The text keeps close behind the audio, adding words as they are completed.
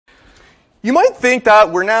You might think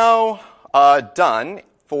that we're now done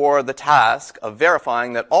for the task of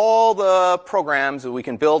verifying that all the programs that we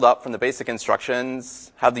can build up from the basic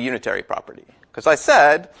instructions have the unitary property. Because I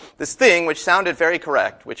said this thing which sounded very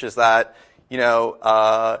correct, which is that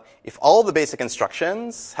if all the basic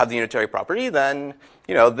instructions have the unitary property, then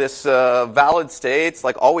this valid states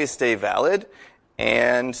always stay valid,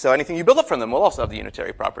 and so anything you build up from them will also have the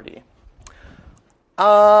unitary property.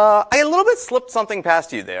 I a little bit slipped something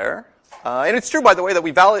past you there. And it's true, by the way, that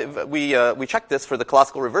we checked this for the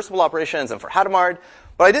classical reversible operations and for Hadamard,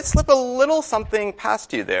 but I did slip a little something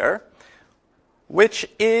past you there, which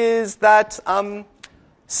is that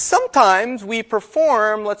sometimes we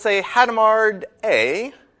perform, let's say, Hadamard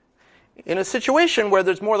A in a situation where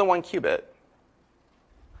there's more than one qubit.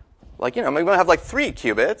 Maybe we have 3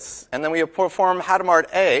 qubits, and then we perform Hadamard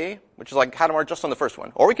A, which is like Hadamard just on the first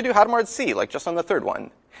one. Or we could do Hadamard C, just on the third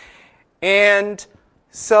one. And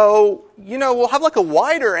so, we'll have a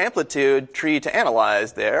wider amplitude tree to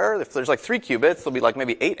analyze there. If there's 3 qubits, there'll be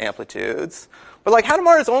maybe 8 amplitudes. But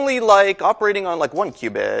Hadamard is only operating on 1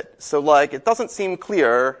 qubit. So it doesn't seem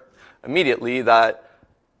clear immediately that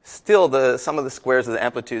still the sum of the squares of the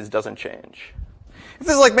amplitudes doesn't change. If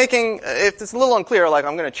this is if it's a little unclear,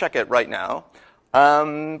 I'm going to check it right now.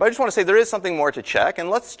 But I just want to say there is something more to check, and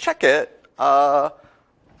let's check it for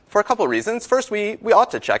a couple of reasons. First, we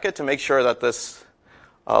ought to check it to make sure that this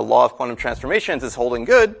law of quantum transformations is holding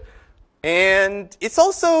good. And it's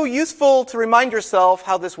also useful to remind yourself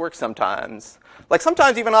how this works sometimes.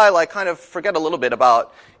 Sometimes even I kind of forget a little bit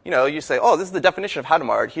about, you say, oh, this is the definition of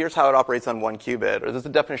Hadamard. Here's how it operates on 1 qubit. Or this is the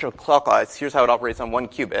definition of clockwise. Here's how it operates on 1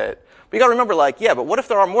 qubit. But you got to remember, yeah, but what if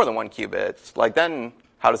there are more than 1 qubit? Then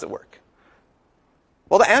how does it work?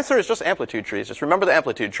 Well, the answer is just amplitude trees. Just remember the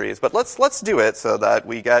amplitude trees. But let's do it so that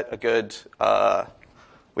we get a good,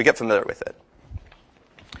 we get familiar with it.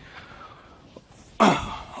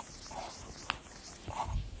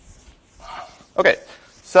 Okay,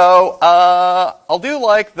 so I'll do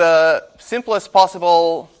the simplest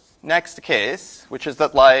possible next case, which is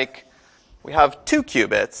that we have 2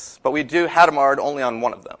 qubits, but we do Hadamard only on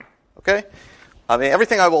one of them. Okay,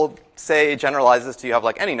 everything I will say generalizes to you have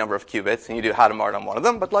any number of qubits, and you do Hadamard on one of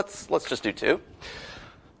them. But let's just do 2.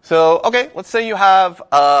 So okay, let's say you have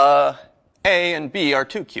A and B are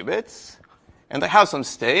 2 qubits, and they have some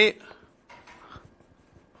state.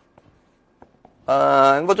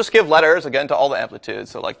 And we'll just give letters, again, to all the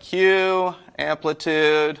amplitudes. So Q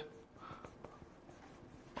amplitude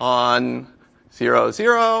on 0,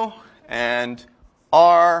 0, and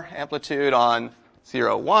R amplitude on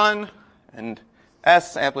 0, 1, and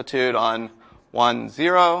S amplitude on 1,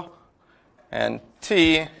 0, and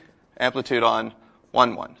T amplitude on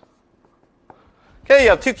 1, 1. Okay, you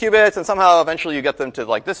have 2 qubits, and somehow eventually you get them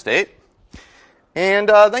to this state. And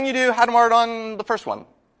then you do Hadamard on the first one.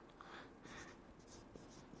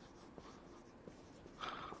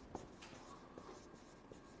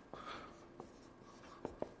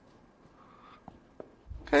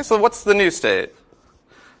 Okay, so what's the new state?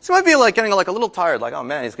 So you might be getting a little tired, oh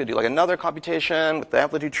man, he's going to do another computation with the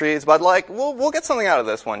amplitude trees, but we'll get something out of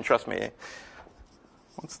this one, trust me.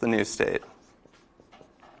 What's the new state?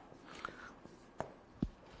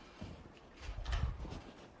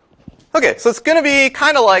 Okay, so it's going to be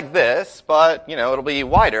kind of like this, but it'll be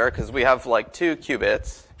wider because we have 2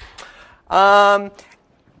 qubits.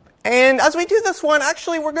 And as we do this one,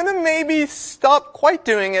 actually, we're going to maybe stop quite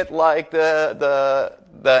doing it like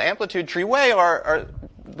the amplitude tree way, or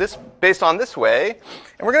this based on this way,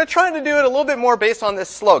 and we're going to try to do it a little bit more based on this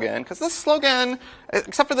slogan, because this slogan,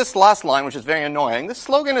 except for this last line, which is very annoying, this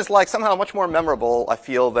slogan is somehow much more memorable, I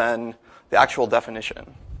feel, than the actual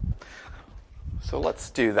definition. So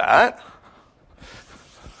let's do that.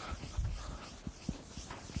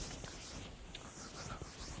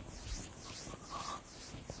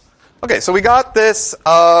 Okay, so we got this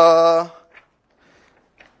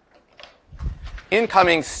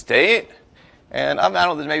incoming state, and I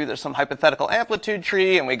don't know, maybe there's some hypothetical amplitude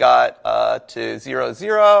tree, and we got to 0,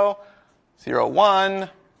 0, 0, 1,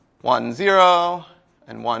 1, 0,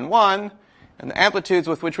 and 1, 1, and the amplitudes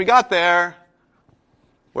with which we got there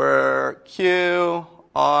were Q,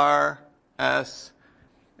 R, S,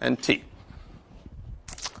 and T.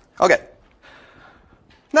 Okay.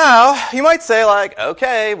 Now, you might say,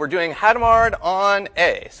 okay, we're doing Hadamard on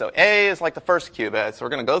A. So A is the first qubit. So we're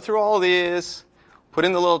going to go through all of these, put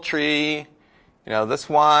in the little tree. This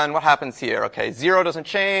one, what happens here? Okay, 0 doesn't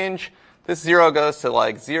change. This 0 goes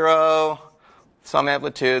to 0, some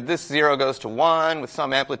amplitude. This 0 goes to 1 with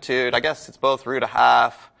some amplitude. I guess it's both root a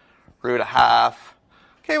half, root a half.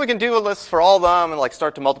 Okay, we can do a list for all of them and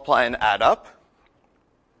start to multiply and add up.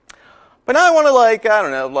 But now I want to, like, I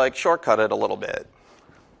don't know, like shortcut it a little bit.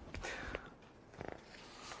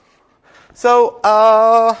 So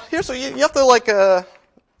here's what you have to, like,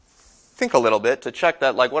 think a little bit to check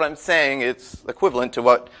that, like, what I'm saying is equivalent to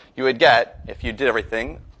what you would get if you did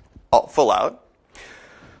everything full out.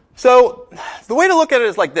 So the way to look at it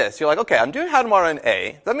is like this. You're like, okay, I'm doing Hadamard on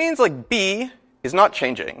A. That means, like, B is not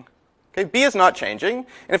changing. Okay, B is not changing.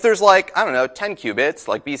 And if there's, like, I don't know, 10 qubits,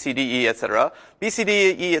 like B, C, D, E, etc., B, C,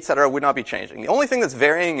 D, E, etc., would not be changing. The only thing that's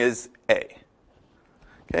varying is A.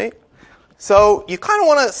 Okay? So you kind of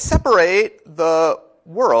want to separate the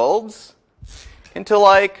worlds into,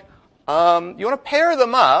 like, you want to pair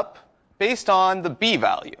them up based on the B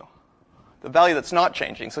value, the value that's not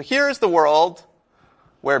changing. So here's the world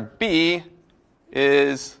where B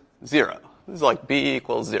is 0. This is like B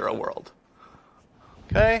equals 0 world.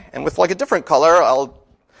 Okay? And with, like, a different color, I'll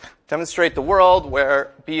demonstrate the world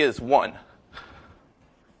where B is 1.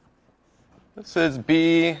 This is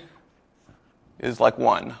B is like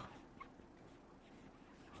 1.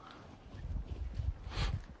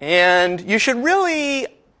 And you should really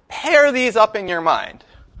pair these up in your mind.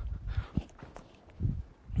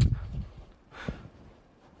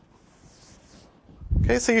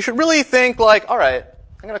 Okay, so you should really think, like, all right,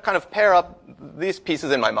 I'm going to kind of pair up these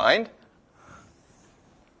pieces in my mind.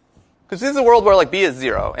 Because this is a world where, like, B is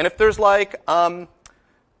 0. And if there's, like, 2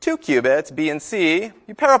 qubits, B and C,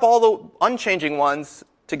 you pair up all the unchanging ones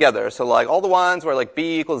together. So, like, all the ones where, like,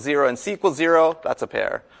 B equals 0 and C equals 0, that's a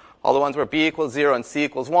pair. All the ones where B equals 0 and C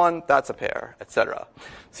equals 1, that's a pair, etc.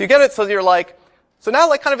 So you get it, so you're like, so now,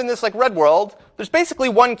 like, kind of in this, like, red world, there's basically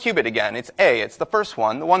 1 qubit again. It's A, it's the first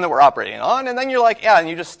one, the one that we're operating on, and then you're like, yeah, and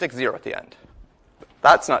you just stick 0 at the end.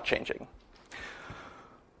 That's not changing.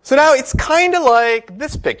 So now it's kind of like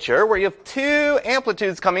this picture where you have 2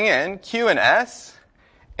 amplitudes coming in, Q and S,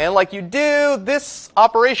 and, like, you do this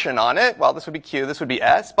operation on it. Well, this would be Q, this would be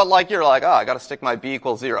S, but, like, you're like, oh, I got to stick my B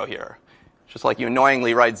equals 0 here. Just like you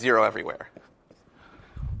annoyingly write 0 everywhere.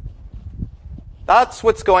 That's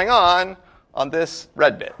what's going on this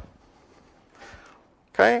red bit.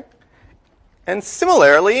 Okay? And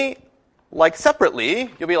similarly, like,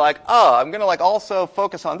 separately, you'll be like, oh, I'm going to, like, also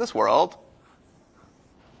focus on this world.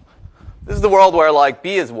 This is the world where, like,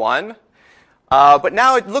 B is 1. But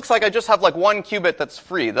now it looks like I just have, like, 1 qubit that's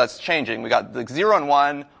free, that's changing. We got the 0 and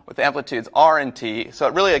 1 with the amplitudes R and T. So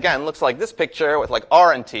it really, again, looks like this picture with, like,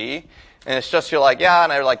 R and T. And it's just, you're like, yeah,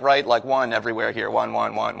 and I, like, write, like, 1 everywhere here. 1,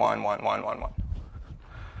 1, 1, 1, 1, 1, 1, 1.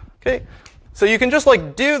 Okay? So you can just,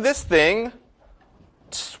 like, do this thing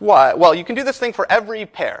well, you can do this thing for every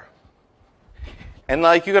pair. And,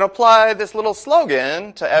 like, you can apply this little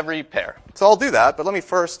slogan to every pair. So I'll do that, but let me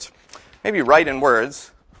first maybe write in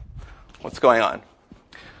words what's going on.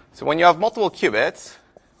 So when you have multiple qubits,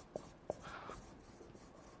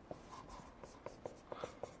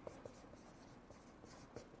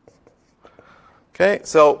 okay,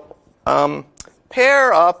 so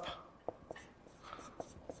pair up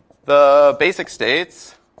the basic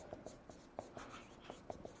states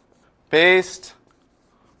based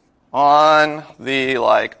on the,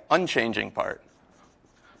 like, unchanging part.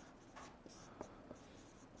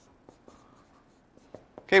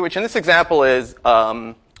 Okay, which in this example is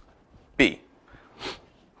B.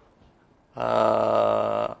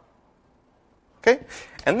 Okay,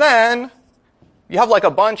 and then you have, like,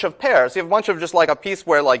 a bunch of pairs. You have a bunch of just, like, a piece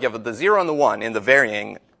where, like, you have the 0 and the 1 in the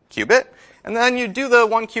varying qubit. And then you do the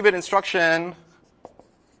 1 qubit instruction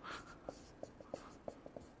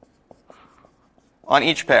on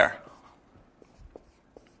each pair.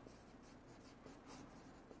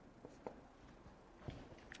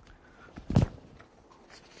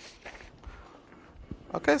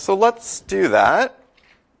 Okay, so let's do that.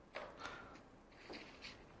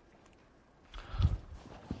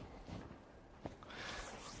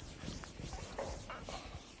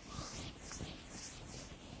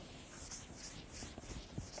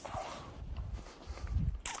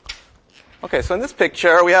 Okay, so in this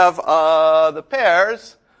picture, we have the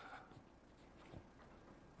pairs.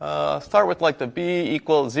 Start with, like, the B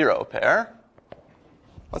equals 0 pair.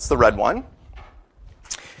 That's the red one.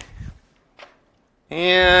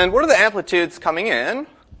 And what are the amplitudes coming in?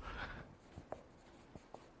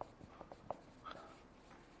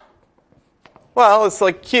 Well, it's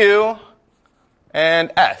like Q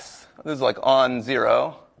and S. This is like on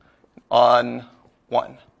 0, on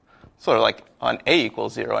 1. Sort of like on A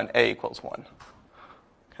equals 0 and A equals 1.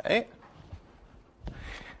 Okay?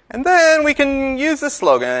 And then we can use this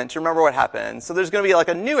slogan to remember what happens. So there's going to be like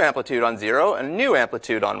a new amplitude on 0 and a new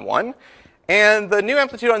amplitude on 1. And the new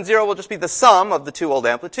amplitude on 0 will just be the sum of the 2 old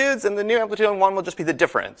amplitudes, and the new amplitude on 1 will just be the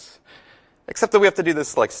difference. except that we have to do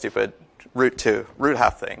this like stupid root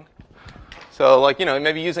half thing. So like,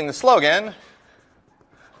 maybe using the slogan,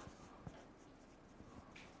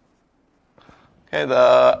 okay,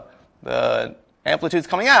 the amplitude's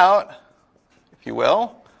coming out, if you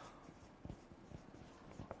will.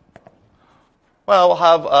 Well, we'll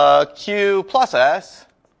have q plus s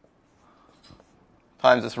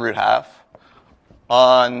times this root half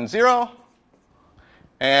on 0,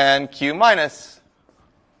 and q minus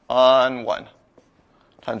on 1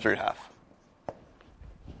 times root half.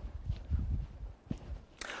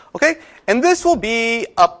 Okay, and this will be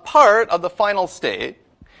a part of the final state.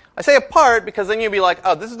 I say a part because then you'll be like,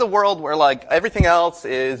 oh, this is the world where like everything else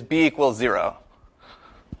is b equals 0.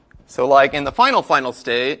 So like in the final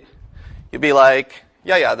state, you'll be like,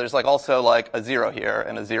 yeah, there's like also like a 0 here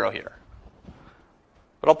and a 0 here.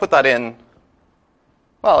 But I'll put that in,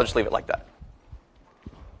 well, I'll just leave it like that.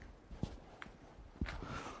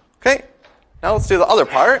 Okay, now let's do the other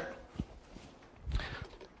part.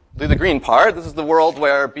 Do the green part. This is the world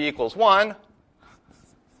where b equals 1.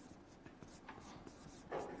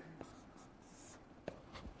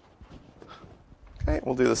 Okay,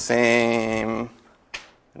 we'll do the same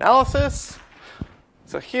analysis.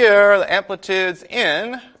 So here, the amplitude's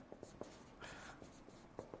in.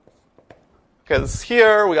 Because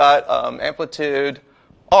here we got amplitude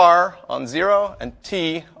r on 0 and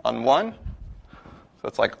t on 1. So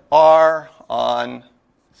it's like r on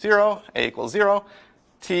 0, a equals 0,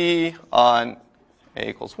 t on a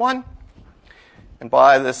equals 1. And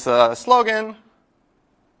by this slogan,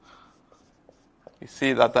 you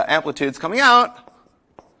see that the amplitude's coming out.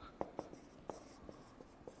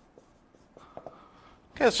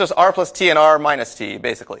 Okay, it's just r plus t and r minus t,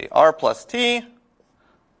 basically. R plus t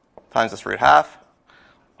times this root half,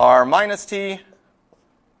 r minus t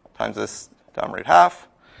times this down root half,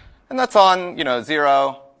 and that's on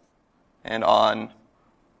 0 and on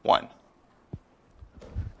 1.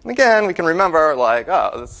 And again, we can remember like,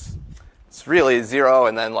 oh, it's really 0,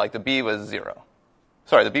 and then like the b was 0.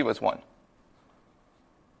 Sorry, the b was 1.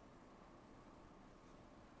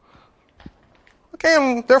 Okay,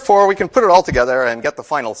 and therefore we can put it all together and get the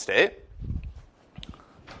final state,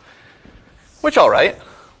 which I'll write.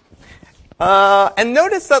 And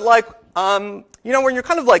notice that like, when you're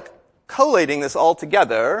kind of like collating this all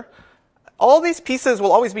together, all these pieces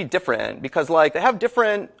will always be different because like they have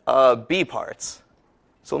different b parts.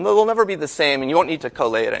 So they'll never be the same, and you won't need to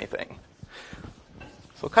collate anything.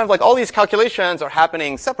 So kind of like all these calculations are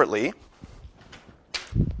happening separately.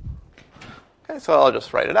 Okay, so I'll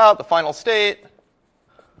just write it out. The final state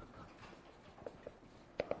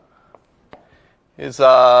is,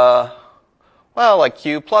 well, like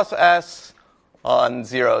q plus s on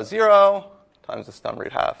 0, 0 times the sum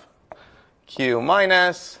root half. Q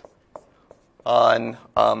minus on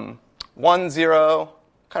 1, 0,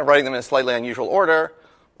 kind of writing them in a slightly unusual order.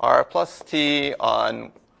 R plus t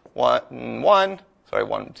on 1,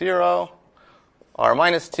 0. R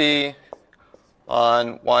minus t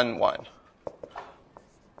on 1, 1.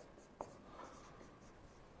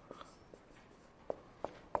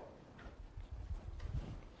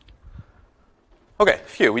 Okay,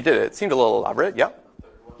 phew, we did it. It seemed a little elaborate. Yeah?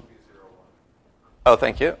 Oh,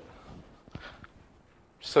 thank you.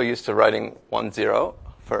 So used to writing 1, 0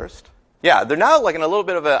 first. Yeah, they're now like in a little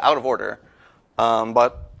bit of an out of order,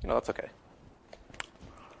 but that's okay.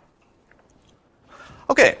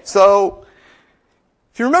 Okay, so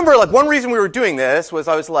if you remember, like one reason we were doing this was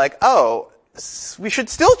I was like, oh, we should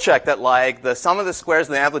still check that like the sum of the squares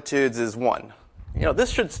and the amplitudes is 1.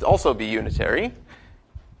 This should also be unitary.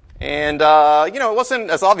 And, it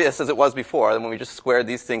wasn't as obvious as it was before when we just squared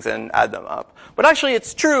these things and add them up. But actually,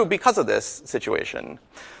 it's true because of this situation.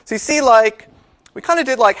 So you see, like, we kind of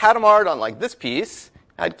did like Hadamard on like this piece,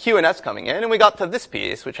 had q and s coming in, and we got to this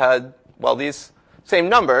piece, which had, well, these same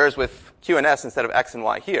numbers with q and s instead of x and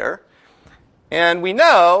y here. And we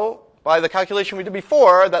know by the calculation we did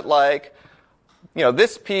before that, like,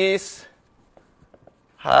 this piece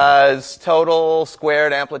has total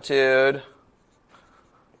squared amplitude.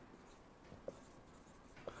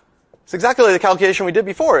 It's exactly like the calculation we did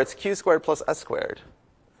before. It's q squared plus s squared.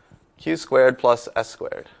 Q squared plus s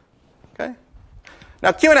squared. Okay?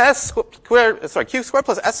 Now, q squared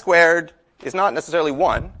plus s squared is not necessarily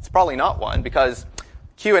 1. It's probably not 1 because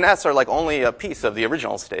q and s are like only a piece of the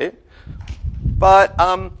original state. But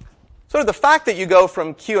sort of the fact that you go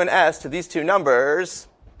from q and s to these two numbers,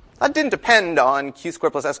 that didn't depend on q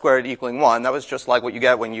squared plus s squared equaling 1. That was just like what you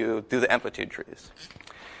get when you do the amplitude trees.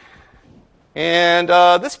 And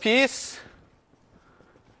this piece,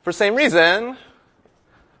 for the same reason,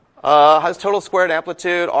 has total squared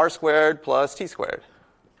amplitude r squared plus t squared.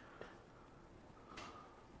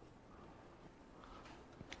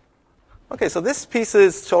 Okay, so this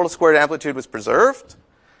piece's total squared amplitude was preserved,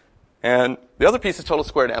 and the other piece's total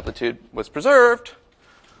squared amplitude was preserved.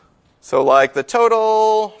 So like the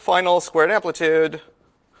total final squared amplitude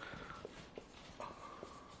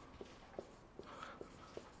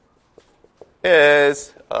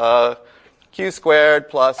is q squared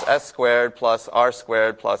plus s squared plus r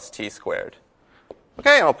squared plus t squared.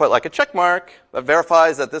 Okay, and I'll put like a check mark that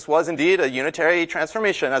verifies that this was indeed a unitary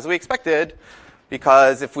transformation as we expected,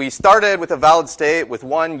 because if we started with a valid state with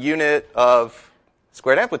 1 unit of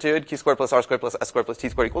squared amplitude, q squared plus r squared plus s squared plus t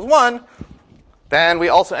squared equals 1, then we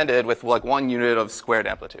also ended with like 1 unit of squared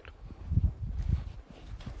amplitude.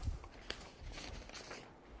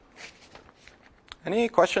 Any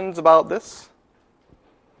questions about this?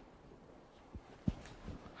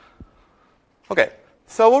 Okay,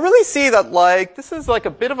 so we'll really see that like this is like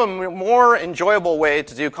a bit of a more enjoyable way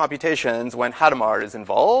to do computations when Hadamard is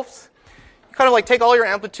involved. You kind of like take all your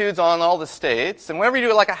amplitudes on all the states, and whenever you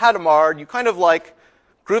do like a Hadamard, you kind of like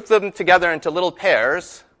group them together into little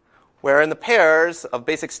pairs, where in the pairs of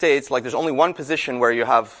basic states, like there's only one position where you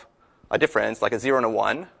have a difference, like a 0 and a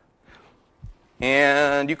 1.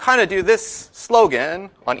 And you kind of do this slogan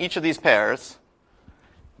on each of these pairs,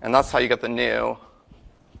 and that's how you get the new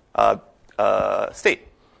state.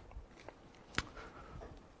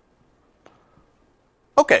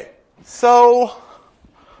 Okay, so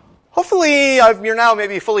hopefully you're now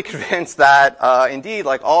maybe fully convinced that indeed,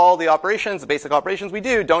 like all the operations, the basic operations we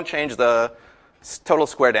do, don't change the total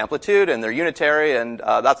squared amplitude, and they're unitary, and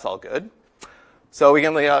that's all good. So we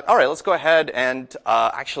can all right, let's go ahead and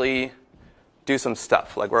actually do some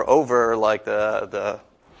stuff. Like we're over like the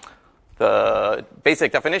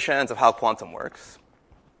basic definitions of how quantum works.